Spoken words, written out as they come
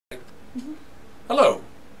Hello,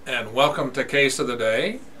 and welcome to Case of the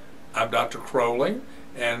Day. I'm Dr. Croley,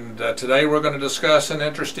 and today we're going to discuss an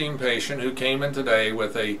interesting patient who came in today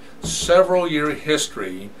with a several-year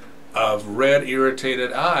history of red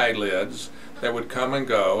irritated eyelids that would come and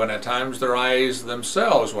go, and at times their eyes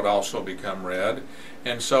themselves would also become red.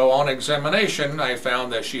 And so on examination, I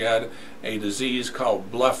found that she had a disease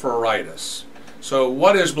called blepharitis. So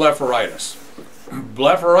what is blepharitis?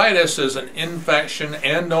 Blepharitis is an infection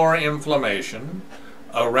and or inflammation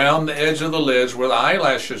around the edge of the lids where the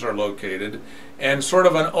eyelashes are located, and sort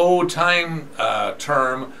of an old-time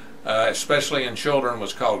term, especially in children,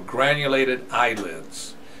 was called granulated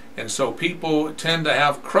eyelids. And so people tend to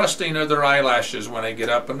have crusting of their eyelashes when they get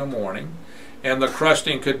up in the morning, and the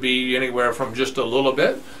crusting could be anywhere from just a little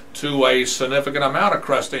bit to a significant amount of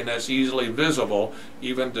crusting that's easily visible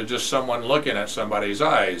even to just someone looking at somebody's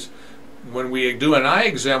eyes. When we do an eye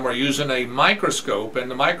exam, we're using a microscope,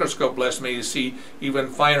 and the microscope lets me see even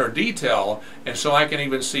finer detail, and so I can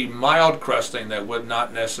even see mild crusting that would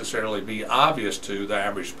not necessarily be obvious to the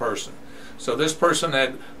average person. So this person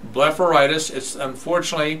had blepharitis. It's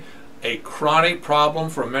unfortunately a chronic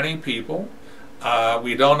problem for many people.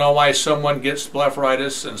 We don't know why someone gets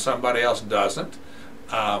blepharitis and somebody else doesn't.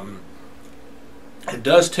 It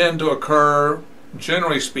does tend to occur,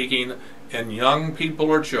 generally speaking, in young people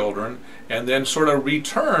or children, and then sort of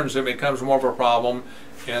returns and becomes more of a problem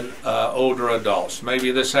in older adults.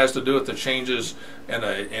 Maybe this has to do with the changes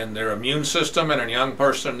in their immune system, in a young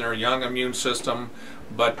person, their young immune system,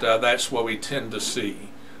 but that's what we tend to see.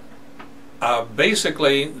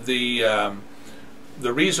 Basically, the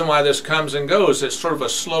reason why this comes and goes, it's sort of a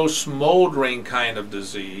slow smoldering kind of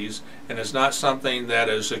disease, and it's not something that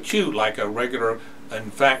is acute like a regular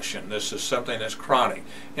infection. This is something that's chronic,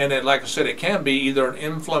 and like I said, it can be either an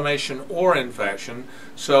inflammation or infection.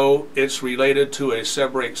 So it's related to a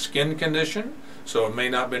seborrheic skin condition, so it may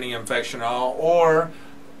not be any infection at all, or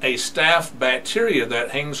a staph bacteria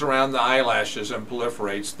that hangs around the eyelashes and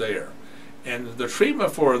proliferates there. And the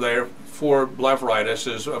treatment for blepharitis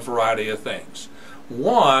is a variety of things.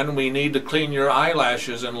 One, we need to clean your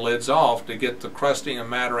eyelashes and lids off to get the crusting and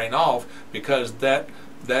mattering off, because that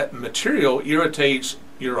material irritates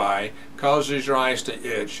your eye, causes your eyes to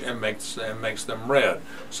itch, and makes them red.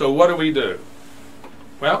 So what do?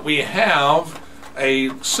 Well, we have a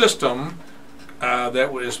system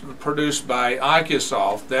that was produced by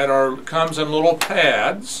Icosoft that comes in little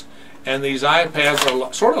pads, and these eye pads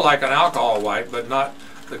are sort of like an alcohol wipe, but not.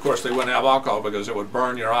 Of course, they wouldn't have alcohol because it would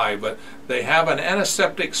burn your eye, but they have an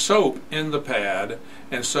antiseptic soap in the pad,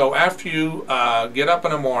 and so after you get up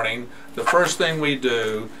in the morning, the first thing we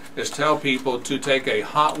do is tell people to take a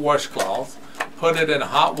hot washcloth, put it in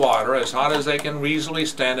hot water, as hot as they can easily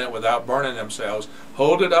stand it without burning themselves,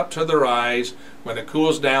 hold it up to their eyes. When it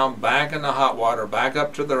cools down, back in the hot water, back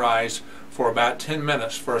up to their eyes for about 10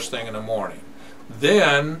 minutes first thing in the morning.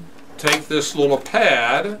 Then take this little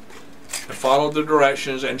pad and follow the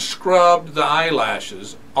directions and scrub the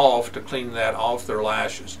eyelashes off to clean that off their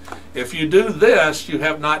lashes. If you do this, you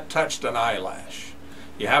have not touched an eyelash.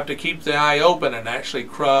 You have to keep the eye open and actually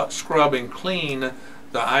scrub and clean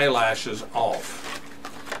the eyelashes off.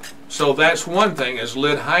 So that's one thing, is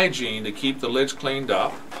lid hygiene, to keep the lids cleaned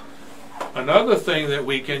up. Another thing that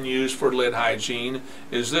we can use for lid hygiene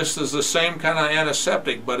is this is the same kind of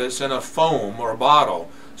antiseptic, but it's in a foam or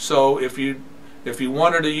bottle. So if you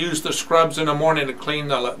wanted to use the scrubs in the morning to clean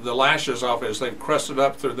the lashes off as they've crusted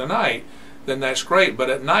up through the night, then that's great. But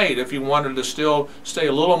at night, if you wanted to still stay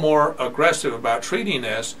a little more aggressive about treating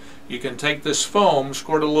this, you can take this foam,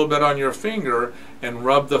 squirt a little bit on your finger, and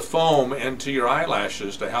rub the foam into your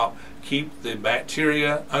eyelashes to help keep the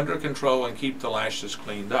bacteria under control and keep the lashes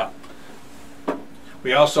cleaned up.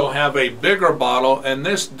 We also have a bigger bottle, and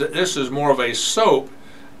this is more of a soap,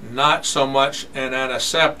 not so much an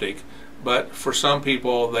antiseptic. But for some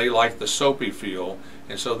people, they like the soapy feel,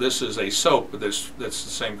 and so this is a soap, but that's the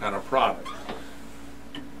same kind of product.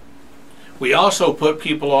 We also put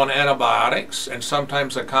people on antibiotics, and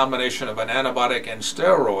sometimes a combination of an antibiotic and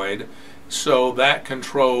steroid, so that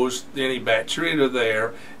controls any bacteria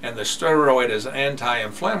there, and the steroid is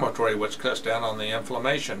anti-inflammatory, which cuts down on the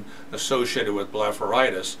inflammation associated with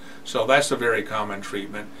blepharitis. So that's a very common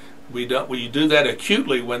treatment. We do that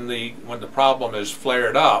acutely when the problem is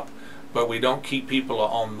flared up, but we don't keep people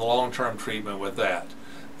on long-term treatment with that.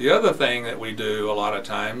 The other thing that we do a lot of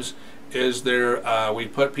times is we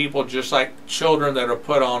put people, just like children that are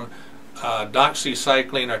put on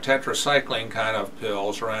doxycycline or tetracycline kind of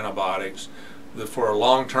pills or antibiotics for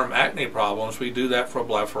long-term acne problems. We do that for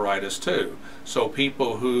blepharitis too. So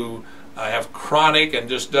people who have chronic and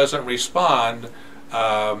just doesn't respond,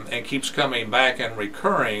 and keeps coming back and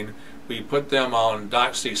recurring, we put them on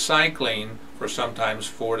doxycycline for sometimes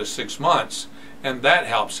 4 to 6 months, and that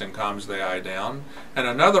helps and calms the eye down. And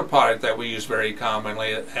another product that we use very commonly,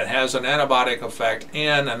 it has an antibiotic effect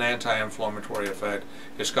and an anti-inflammatory effect.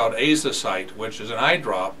 It's called azocyte, which is an eye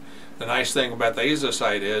drop. The nice thing about the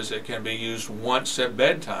azocyte is it can be used once at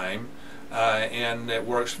bedtime, and it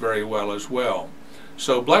works very well as well.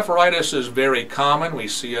 So blepharitis is very common. We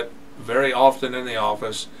see it very often in the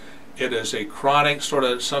office. It is a chronic, sort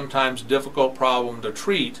of sometimes difficult problem to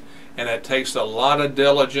treat, and it takes a lot of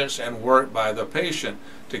diligence and work by the patient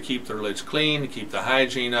to keep their lids clean, keep the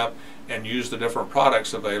hygiene up, and use the different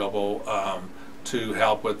products available to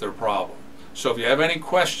help with their problem. So if you have any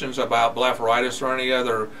questions about blepharitis or any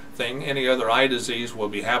other thing, any other eye disease, we'll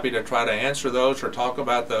be happy to try to answer those or talk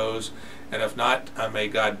about those. And if not, may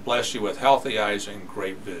God bless you with healthy eyes and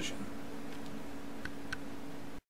great vision.